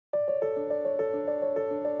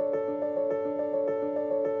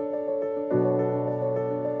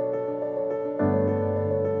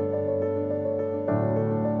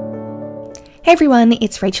Hey everyone,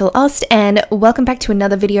 it's Rachel Aust and welcome back to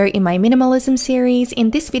another video in my minimalism series.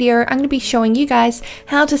 In this video, I'm going to be showing you guys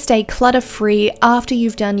how to stay clutter-free after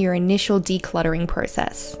you've done your initial decluttering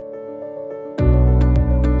process.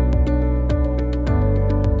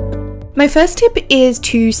 My first tip is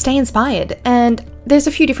to stay inspired, and there's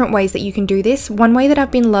a few different ways that you can do this. One way that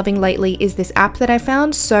I've been loving lately is this app that I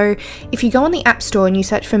found. So if you go on the App Store and you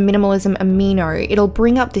search for Minimalism Amino, it'll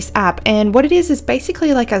bring up this app, and what it is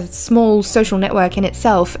basically like a small social network in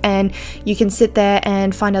itself, and you can sit there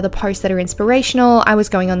and find other posts that are inspirational. I was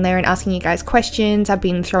going on there and asking you guys questions. I've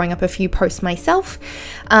been throwing up a few posts myself.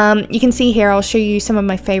 You can see here, I'll show you some of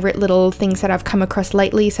my favorite little things that I've come across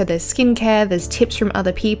lately. So there's skincare, there's tips from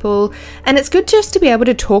other people, and it's good just to be able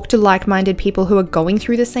to talk to like-minded people who are going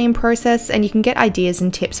through the same process, and you can get ideas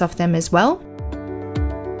and tips off them as well.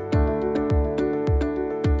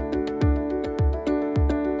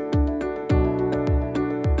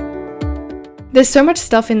 There's so much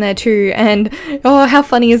stuff in there too, and oh, how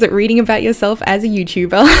funny is it reading about yourself as a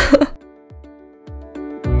YouTuber?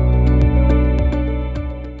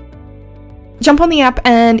 Jump on the app,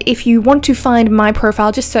 and if you want to find my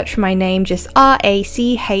profile, just search for my name, just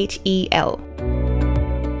Rachel.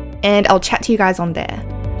 And I'll chat to you guys on there.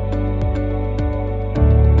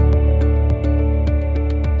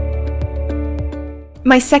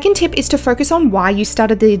 My second tip is to focus on why you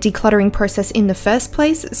started the decluttering process in the first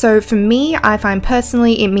place. So for me, I find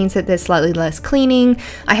personally it means that there's slightly less cleaning.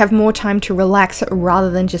 I have more time to relax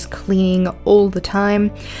rather than just cleaning all the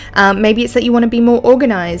time. Maybe it's that you want to be more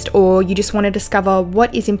organized, or you just want to discover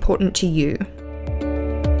what is important to you.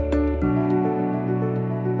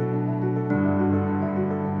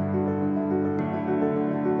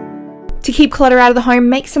 To keep clutter out of the home,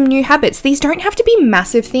 make some new habits. These don't have to be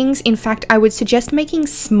massive things. In fact, I would suggest making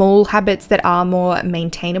small habits that are more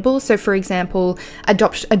maintainable. So for example,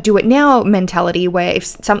 adopt a do it now mentality, where if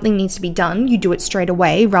something needs to be done, you do it straight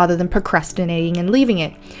away rather than procrastinating and leaving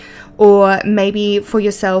it. Or maybe for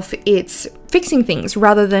yourself, it's fixing things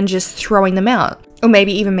rather than just throwing them out. Or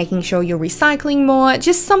maybe even making sure you're recycling more.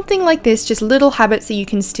 Just something like this, just little habits that you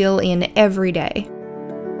can still in every day.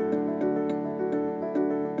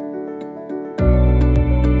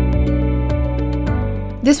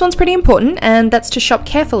 This one's pretty important, and that's to shop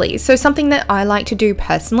carefully. So something that I like to do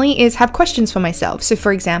personally is have questions for myself. So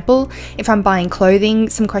for example, if I'm buying clothing,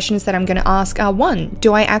 some questions that I'm going to ask are: 1,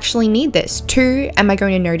 do I actually need this? 2, am I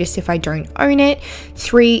going to notice if I don't own it?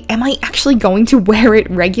 3, am I actually going to wear it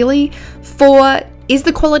regularly? 4, is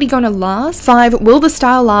the quality going to last? 5, will the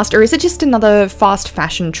style last, or is it just another fast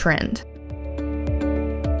fashion trend?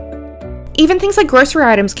 Even things like grocery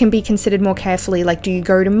items can be considered more carefully, like do you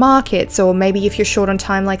go to markets, or maybe if you're short on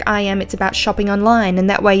time like I am, it's about shopping online, and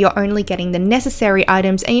that way you're only getting the necessary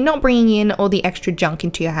items and you're not bringing in all the extra junk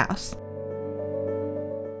into your house.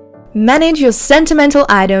 Manage your sentimental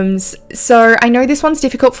items. So I know this one's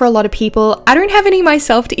difficult for a lot of people. I don't have any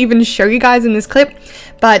myself to even show you guys in this clip,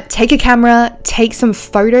 but take a camera, take some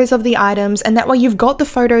photos of the items, and that way you've got the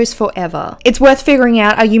photos forever. It's worth figuring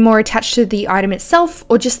out, are you more attached to the item itself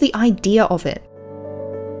or just the idea of it?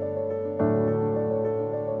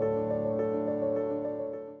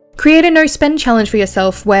 Create a no-spend challenge for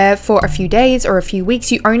yourself, where for a few days or a few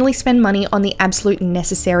weeks you only spend money on the absolute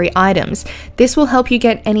necessary items. This will help you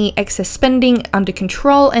get any excess spending under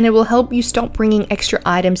control, and it will help you stop bringing extra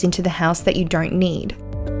items into the house that you don't need.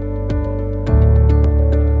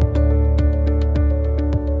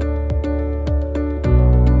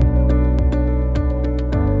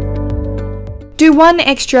 Do one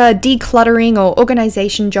extra decluttering or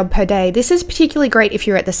organization job per day. This is particularly great if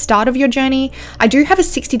you're at the start of your journey. I do have a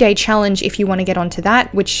 60-day challenge if you want to get onto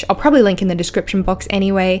that, which I'll probably link in the description box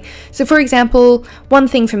anyway. So for example, one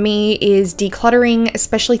thing for me is decluttering,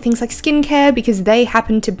 especially things like skincare, because they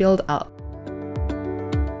happen to build up.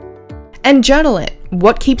 And journal it.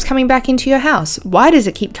 What keeps coming back into your house? Why does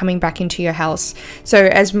it keep coming back into your house? So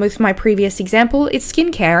as with my previous example, it's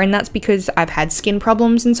skincare, and that's because I've had skin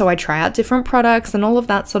problems, and so I try out different products and all of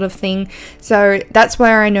that sort of thing. So that's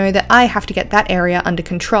where I know that I have to get that area under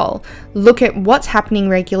control. Look at what's happening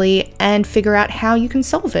regularly and figure out how you can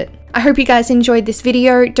solve it. I hope you guys enjoyed this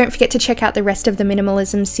video. Don't forget to check out the rest of the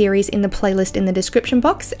minimalism series in the playlist in the description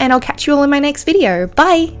box, and I'll catch you all in my next video.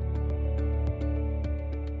 Bye!